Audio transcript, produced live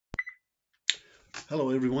Hello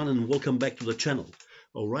everyone and welcome back to the channel.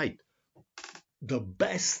 All right, the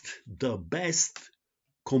best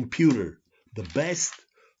computer, the best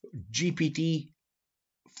GPT-4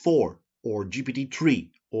 or GPT-3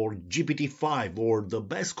 or GPT-5 or the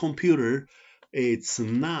best computer, it's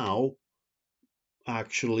now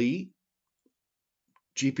actually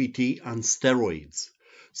GPT on steroids.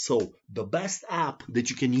 So the best app that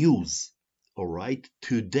you can use, all right,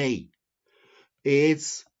 today,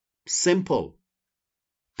 it's simple.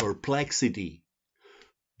 Perplexity.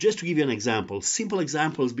 Just to give you an example, simple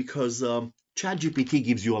examples, because ChatGPT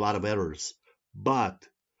gives you a lot of errors, but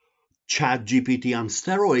ChatGPT on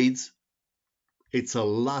steroids, it's a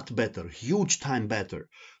lot better, huge time better.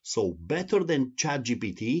 So better than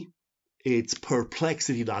ChatGPT, it's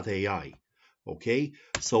perplexity.ai. Okay,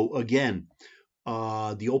 so again,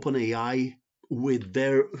 the OpenAI with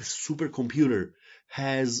their supercomputer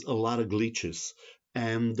has a lot of glitches,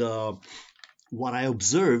 and what I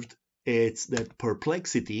observed, it's that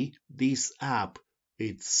Perplexity, this app,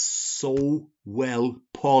 it's so well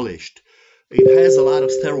polished. It has a lot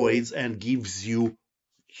of steroids and gives you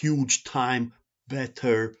huge time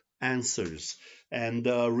better answers. And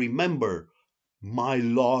remember, my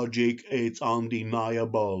logic, it's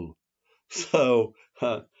undeniable. So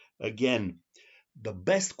again, the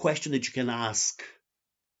best question that you can ask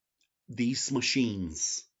these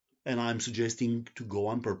machines, and I'm suggesting to go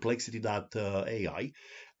on perplexity.ai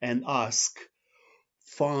and ask,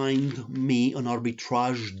 find me an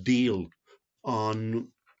arbitrage deal on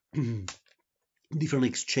different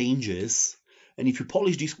exchanges. And if you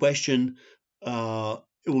polish this question, it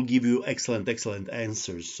will give you excellent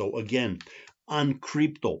answers. So again, on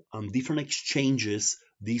crypto, on different exchanges,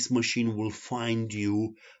 this machine will find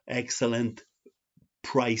you excellent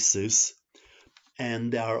prices,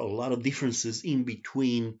 and there are a lot of differences in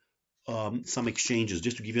between some exchanges.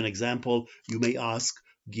 Just to give you an example, you may ask,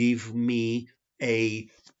 give me an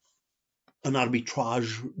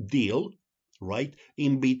arbitrage deal, right,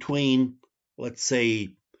 in between, let's say,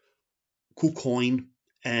 KuCoin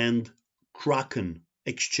and Kraken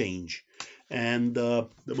exchange, and the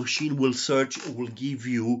machine will search, will give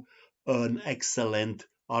you an excellent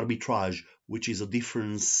arbitrage, which is a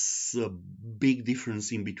difference, a big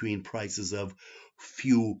difference in between prices of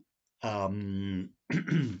few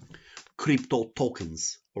crypto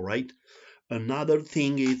tokens. All right. Another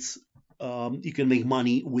thing is, you can make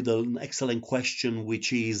money with an excellent question,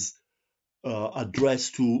 which is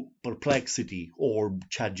addressed to Perplexity or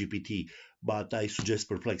ChatGPT, but I suggest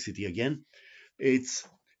Perplexity again. It's,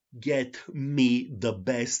 get me the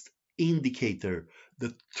best indicator,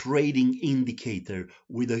 the trading indicator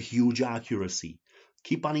with a huge accuracy.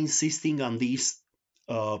 Keep on insisting on these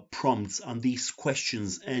prompts, on these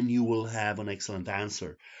questions, and you will have an excellent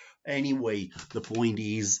answer. Anyway, the point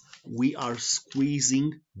is, we are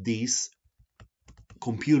squeezing these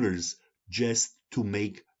computers just to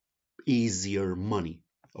make easier money.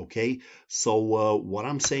 Okay, so what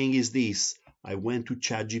I'm saying is this: I went to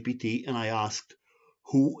ChatGPT and I asked,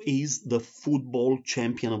 who is the football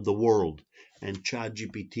champion of the world? And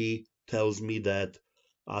ChatGPT tells me that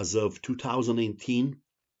as of 2018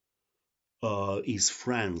 is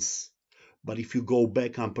France. But if you go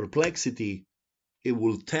back on Perplexity, it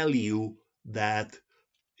will tell you that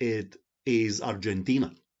it is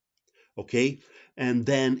Argentina. Okay, and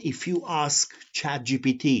then if you ask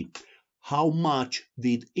ChatGPT, how much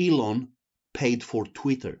did Elon paid for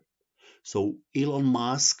Twitter? So Elon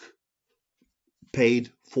Musk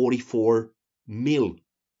paid 44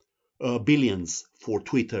 billions for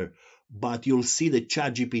Twitter, but you'll see that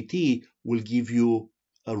ChatGPT will give you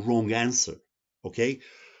a wrong answer. Okay,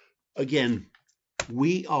 again,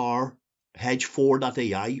 we are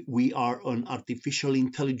Hedge4.ai. We are an artificial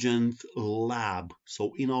intelligence lab.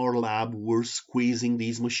 So in our lab, we're squeezing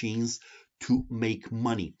these machines to make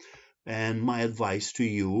money. And my advice to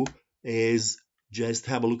you is, just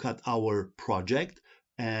have a look at our project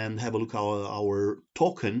and have a look at our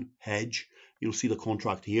token Hedge. You'll see the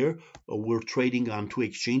contract here. We're trading on two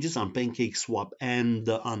exchanges, on PancakeSwap and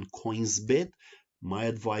on Coinsbit. My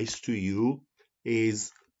advice to you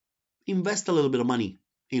is, invest a little bit of money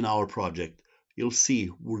in our project. You'll see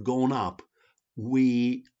we're going up.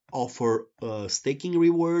 We offer staking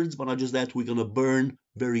rewards, but not just that, we're going to burn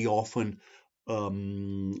very often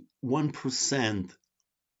 1%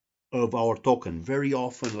 of our token. Very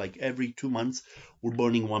often, like every 2 months, we're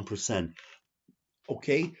burning 1%.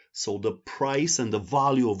 Okay, so the price and the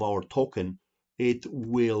value of our token, it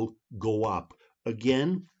will go up.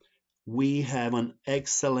 Again, we have an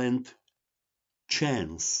excellent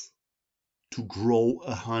chance to grow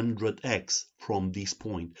 100x from this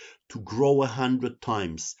point, to grow 100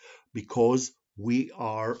 times, because we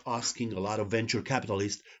are asking a lot of venture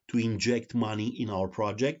capitalists to inject money in our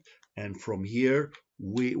project. And from here,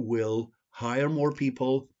 we will hire more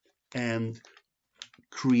people and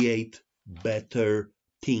create better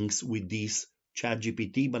things with this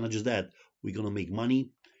ChatGPT. But not just that, we're going to make money,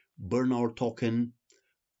 burn our token,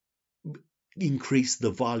 increase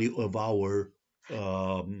the value of our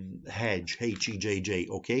hedge, HEJJ,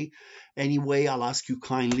 okay? Anyway, I'll ask you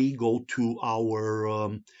kindly go to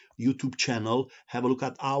our YouTube channel, have a look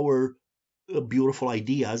at our beautiful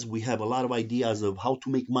ideas. We have a lot of ideas of how to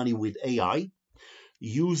make money with AI.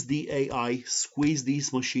 Use the AI, squeeze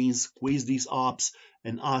these machines, squeeze these apps,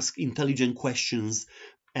 and ask intelligent questions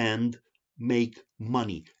and make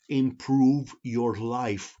money. Improve your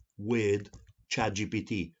life with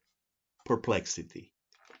ChatGPT. Perplexity.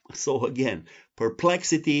 So again,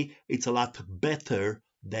 Perplexity, it's a lot better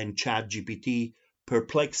than ChatGPT.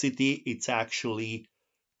 Perplexity, it's actually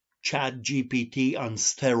ChatGPT on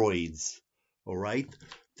steroids. All right.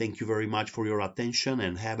 Thank you very much for your attention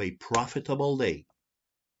and have a profitable day.